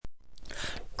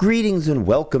Greetings and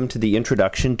welcome to the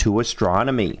Introduction to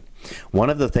Astronomy. One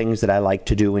of the things that I like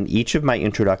to do in each of my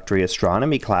introductory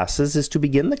astronomy classes is to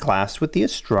begin the class with the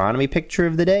astronomy picture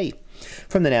of the day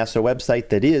from the NASA website,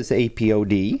 that is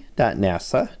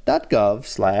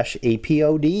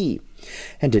apod.nasa.gov/apod.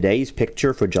 And today's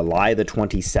picture for July the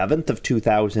 27th of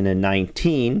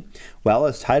 2019, well,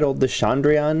 is titled the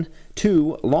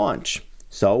Chandrayaan-2 launch.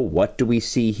 So what do we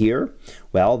see here?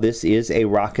 Well, this is a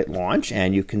rocket launch,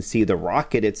 and you can see the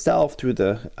rocket itself through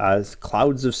the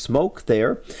clouds of smoke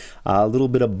there, a little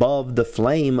bit above the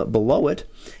flame below it.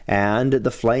 And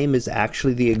the flame is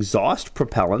actually the exhaust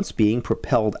propellants being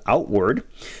propelled outward.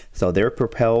 So they're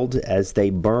propelled as they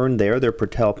burn there. They're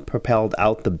propelled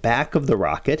out the back of the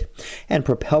rocket, and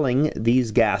propelling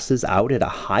these gases out at a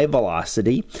high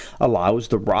velocity allows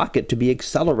the rocket to be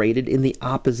accelerated in the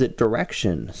opposite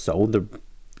direction. So the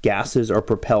gases are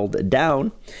propelled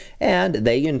down, and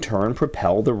they in turn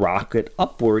propel the rocket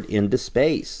upward into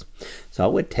space.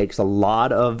 So it takes a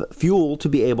lot of fuel to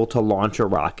be able to launch a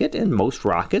rocket, and most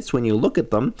rockets, when you look at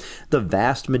them, the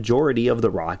vast majority of the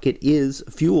rocket is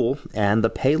fuel, and the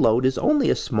payload is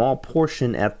only a small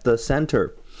portion at the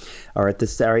center, or at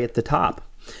the top.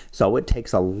 So it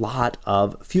takes a lot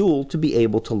of fuel to be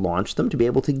able to launch them, to be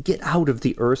able to get out of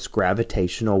the Earth's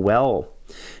gravitational well.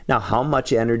 Now, how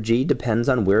much energy depends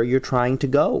on where you're trying to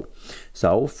go.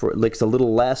 So it takes a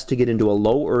little less to get into a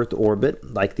low Earth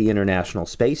orbit, like the International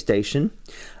Space Station.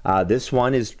 This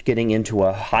one is getting into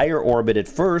a higher orbit at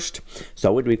first,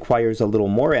 so it requires a little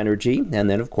more energy. And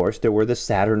then, of course, there were the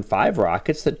Saturn V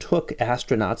rockets that took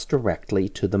astronauts directly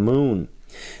to the moon.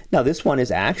 Now, this one is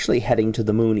actually heading to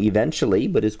the moon eventually,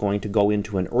 but is going to go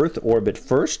into an Earth orbit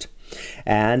first,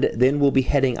 and then we'll be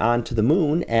heading on to the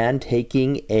moon and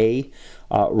taking a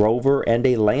rover and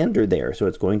a lander there. So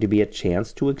it's going to be a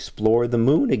chance to explore the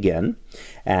moon again.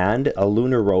 And a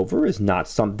lunar rover is not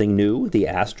something new. The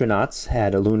astronauts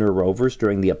had lunar rovers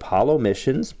during the Apollo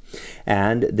missions,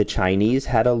 and the Chinese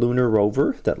had a lunar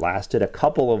rover that lasted a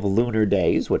couple of lunar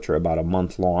days, which are about a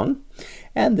month long.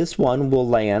 And this one will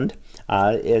land,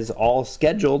 is all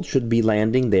scheduled, should be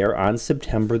landing there on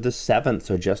September the 7th,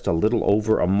 so just a little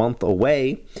over a month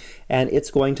away. And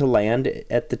it's going to land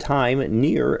at the time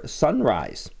near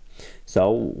sunrise. So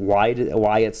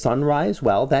why at sunrise?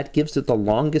 Well, that gives it the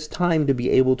longest time to be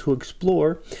able to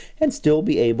explore and still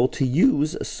be able to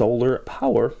use solar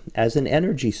power as an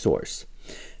energy source.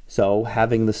 So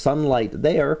having the sunlight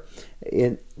there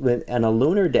and a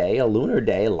lunar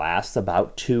day lasts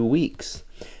about 2 weeks.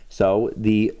 So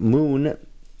the moon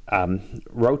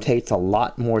rotates a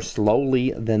lot more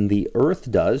slowly than the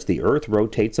Earth does. The Earth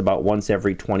rotates about once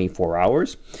every 24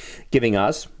 hours, giving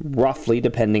us, roughly,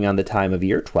 depending on the time of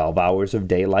year, 12 hours of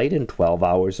daylight and 12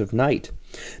 hours of night.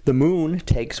 The moon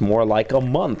takes more like a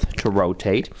month to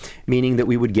rotate, meaning that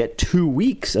we would get 2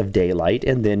 weeks of daylight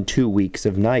and then 2 weeks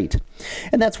of night.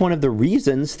 And that's one of the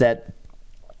reasons that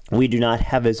we do not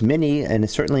have as many, and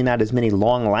certainly not as many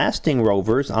long-lasting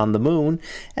rovers on the moon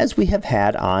as we have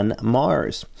had on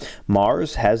Mars.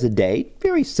 Mars has a day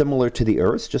very similar to the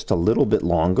Earth's, just a little bit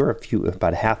longer,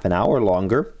 about half an hour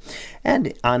longer.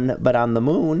 But on the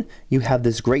moon, you have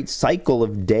this great cycle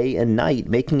of day and night,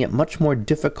 making it much more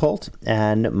difficult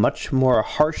and much more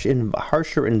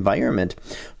harsher environment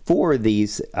for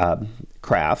these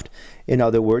craft. In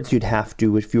other words, you'd have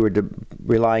to, if you were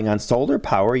relying on solar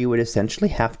power, you would essentially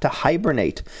have to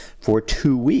hibernate for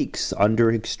 2 weeks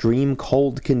under extreme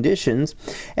cold conditions,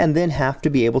 and then have to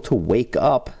be able to wake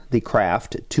up the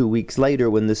craft 2 weeks later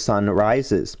when the sun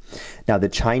rises. Now, the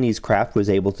Chinese craft was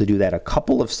able to do that a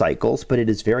couple of cycles, but it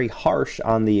is very harsh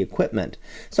on the equipment.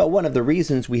 So one of the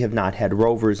reasons we have not had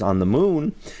rovers on the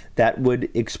moon that would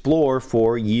explore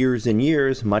for years and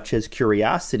years, much as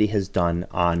Curiosity has done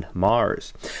on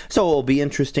Mars. So it will be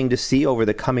interesting to see over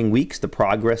the coming weeks the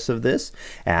progress of this,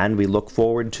 and we look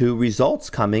forward to results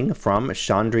coming from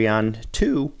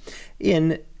Chandrayaan-2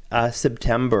 in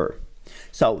September.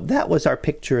 So that was our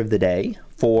picture of the day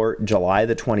for July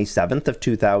the 27th of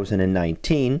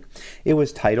 2019. It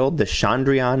was titled the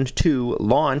Chandrayaan-2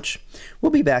 launch.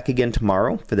 We'll be back again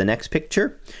tomorrow for the next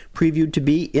picture, previewed to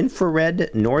be Infrared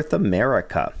North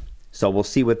America. So we'll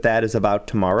see what that is about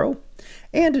tomorrow.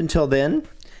 And until then,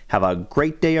 have a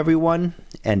great day, everyone,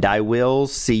 and I will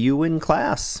see you in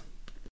class.